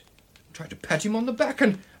said. Tried to pat him on the back,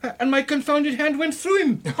 and my confounded hand went through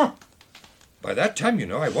him. By that time, you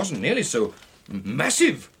know, I wasn't nearly so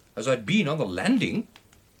massive as I'd been on the landing.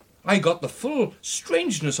 I got the full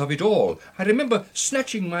strangeness of it all. I remember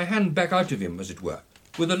snatching my hand back out of him, as it were,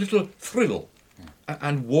 with a little thrill,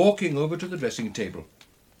 and walking over to the dressing table.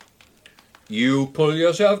 "You pull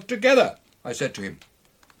yourself together," I said to him,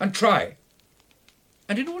 "and try."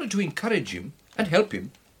 And in order to encourage him and help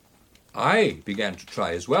him, I began to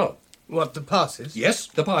try as well. What, the passes? Yes,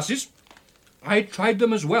 the passes. I tried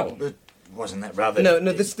them as well. But wasn't that rather... No,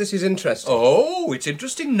 this is interesting. Oh, it's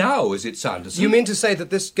interesting now, is it, Sanderson? You mean to say that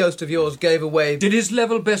this ghost of yours gave away... Did his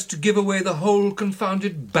level best to give away the whole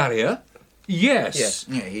confounded barrier? Yes.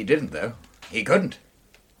 Yeah, he didn't, though. He couldn't.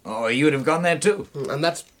 Or he would have gone there too. And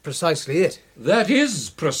that's precisely it. That is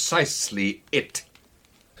precisely it.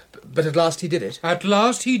 But at last he did it? At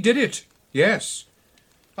last he did it, yes.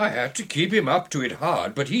 I had to keep him up to it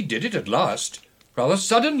hard, but he did it at last, rather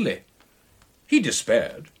suddenly. He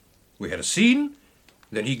despaired. We had a scene,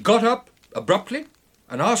 then he got up abruptly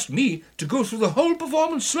and asked me to go through the whole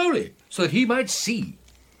performance slowly, so that he might see.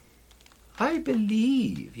 "I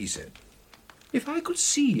believe," he said, "if I could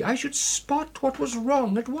see, I should spot what was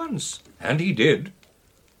wrong at once." And he did.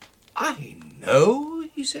 "I know,"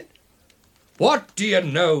 he said. "What do you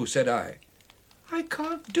know?" said I. "I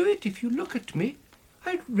can't do it if you look at me.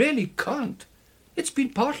 I really can't. It's been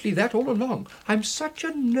partly that all along. I'm such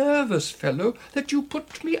a nervous fellow that you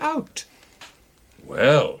put me out."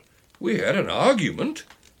 Well, we had an argument.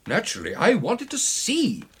 Naturally, I wanted to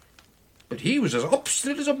see. But he was as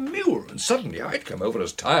obstinate as a mule, and suddenly I'd come over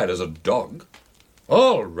as tired as a dog.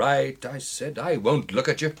 "All right," I said, "I won't look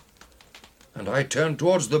at you." And I turned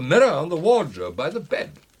towards the mirror on the wardrobe by the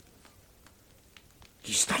bed.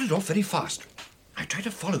 He started off very fast. I tried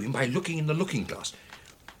to follow him by looking in the looking-glass.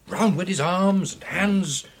 Round went his arms and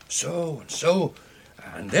hands, so and so,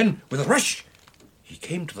 and then, with a rush, he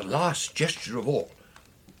came to the last gesture of all.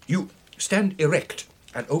 "You stand erect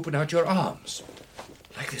and open out your arms.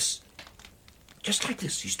 Like this. Just like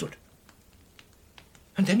this he stood.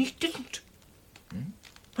 And then he didn't.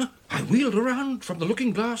 I wheeled around from the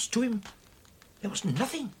looking-glass to him. There was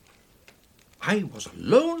nothing. I was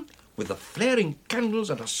alone with the flaring candles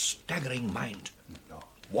and a staggering mind.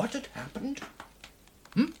 What had happened?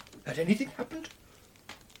 Had anything happened?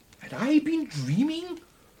 Had I been dreaming?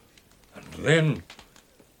 And then,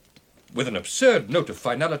 with an absurd note of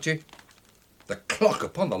finality, the clock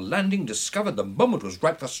upon the landing discovered the moment was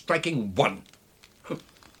ripe for striking 1.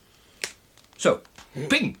 So,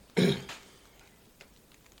 bing! That's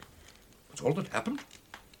all that happened.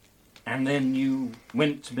 And then you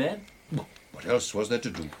went to bed? What else was there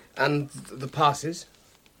to do? And the passes?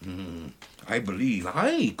 I believe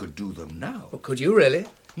I could do them now. Well, could you really?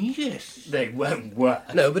 Yes. They won't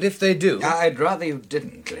work. No, but if they do... I'd rather you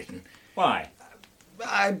didn't, Clayton. Why?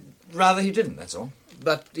 I'd rather he didn't, that's all.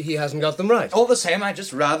 But he hasn't got them right. All the same, I'd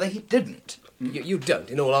just rather he didn't. You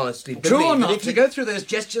don't, in all honesty, True believe or that not, if to go through those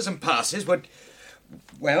gestures and passes would...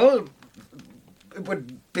 Well, it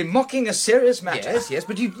would be mocking a serious matter. Yes,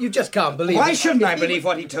 but you just can't believe Why it. shouldn't I believe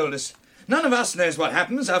what he told us? None of us knows what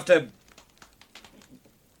happens after...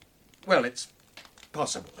 Well, it's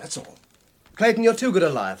possible, that's all. Clayton, you're too good a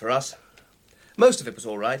liar for us. Most of it was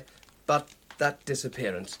all right, but that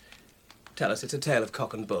disappearance... Tell us, it's a tale of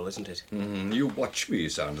cock and bull, isn't it? You watch me,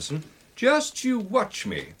 Sanderson. Just you watch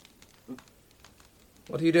me.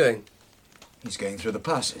 What are you doing? He's going through the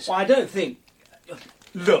passes. Well, I don't think...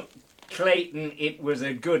 Look, Clayton, it was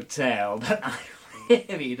a good tale, but I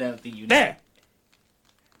really don't think you... There!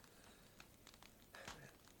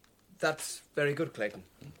 That's very good, Clayton.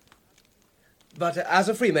 But as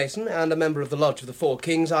a Freemason and a member of the Lodge of the Four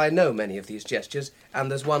Kings, I know many of these gestures, and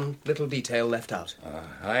there's one little detail left out.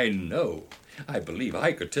 I know. I believe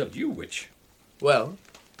I could tell you which. Well?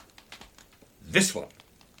 This one.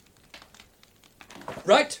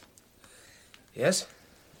 Right? Yes?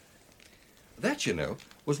 That, you know,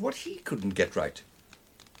 was what he couldn't get right.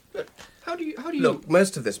 But how do you... Look,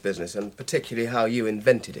 most of this business, and particularly how you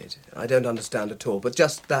invented it, I don't understand at all, but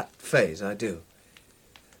just that phase I do.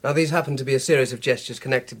 Now, these happen to be a series of gestures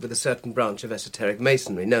connected with a certain branch of esoteric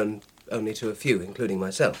masonry, known only to a few, including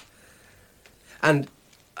myself. And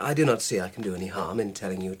I do not see I can do any harm in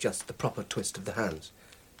telling you just the proper twist of the hands.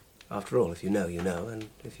 After all, if you know, you know, and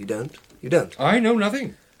if you don't, you don't. I know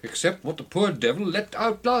nothing, except what the poor devil let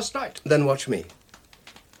out last night. Then watch me.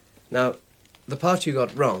 Now, the part you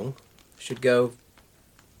got wrong should go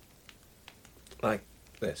like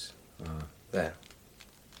this. There.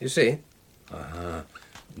 You see?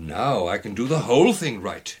 Now I can do the whole thing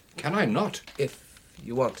right, can I not? If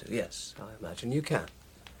you want to, yes. I imagine you can.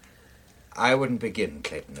 I wouldn't begin,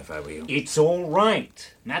 Clayton, if I were you. It's all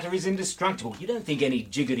right. Matter is indestructible. You don't think any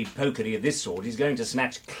jiggity-pokery of this sort is going to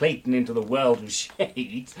snatch Clayton into the world of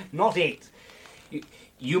shades? Not it.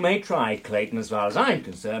 You may try, Clayton, as far as I'm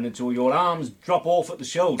concerned, until your arms drop off at the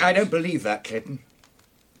shoulders. I don't believe that, Clayton.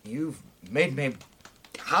 You've made me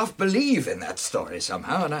half believe in that story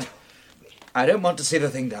somehow, and I don't want to see the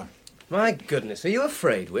thing done. My goodness, are you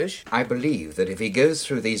afraid, Wish? I believe that if he goes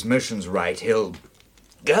through these motions right, he'll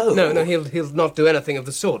go. No, he'll not do anything of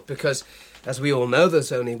the sort, because, as we all know,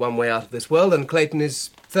 there's only one way out of this world, and Clayton is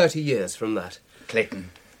 30 years from that.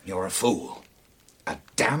 Clayton, you're a fool. A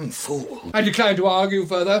damn fool. I decline to argue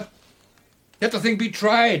further. Let the thing be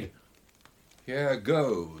tried. Here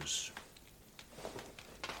goes.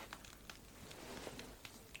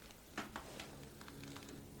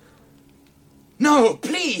 No,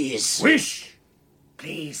 please! Wish!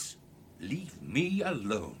 Please. Leave me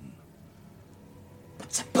alone.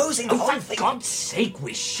 But supposing the whole for thing... God's sake,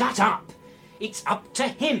 Wish, shut up. It's up to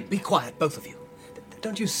him. Be quiet, both of you.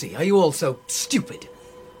 Don't you see? Are you all so stupid?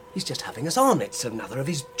 He's just having us on. It's another of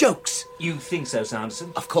his jokes. You think so,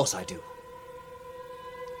 Sanderson? Of course I do.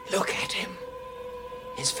 Look at him.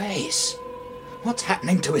 His face. What's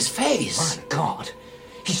happening to his face? My God.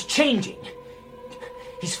 He's changing.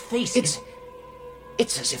 His face is...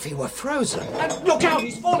 It's as if he were frozen. Look out,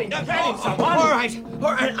 he's falling. Grab him, someone. All right.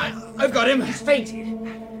 I've got him. He's fainted.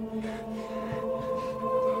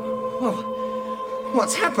 Oh,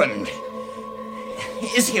 what's happened?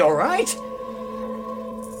 Is he all right?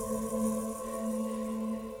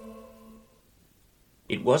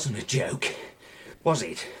 It wasn't a joke, was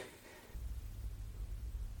it?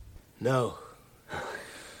 No.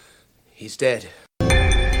 He's dead.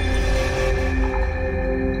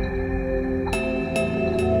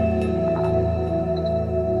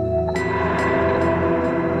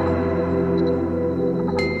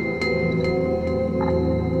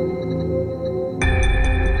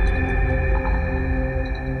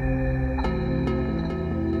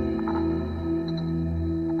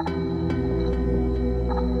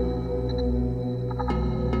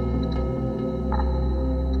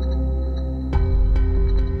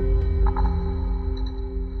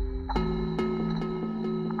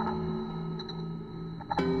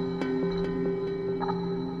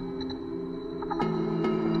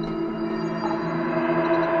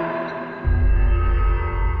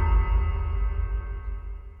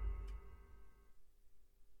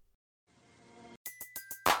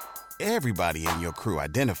 Everybody in your crew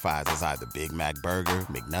identifies as either Big Mac Burger,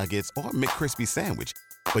 McNuggets, or McCrispy Sandwich.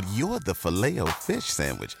 But you're the Filet-O-Fish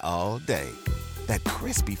Sandwich all day. That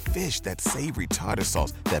crispy fish, that savory tartar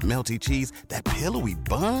sauce, that melty cheese, that pillowy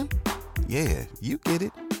bun. Yeah, you get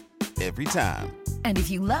it. Every time. And if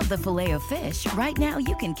you love the Filet-O-Fish, right now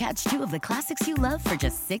you can catch 2 of the classics you love for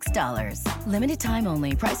just $6. Limited time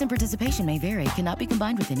only. Price and participation may vary. Cannot be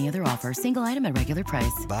combined with any other offer. Single item at regular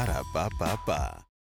price. Ba-da-ba-ba-ba.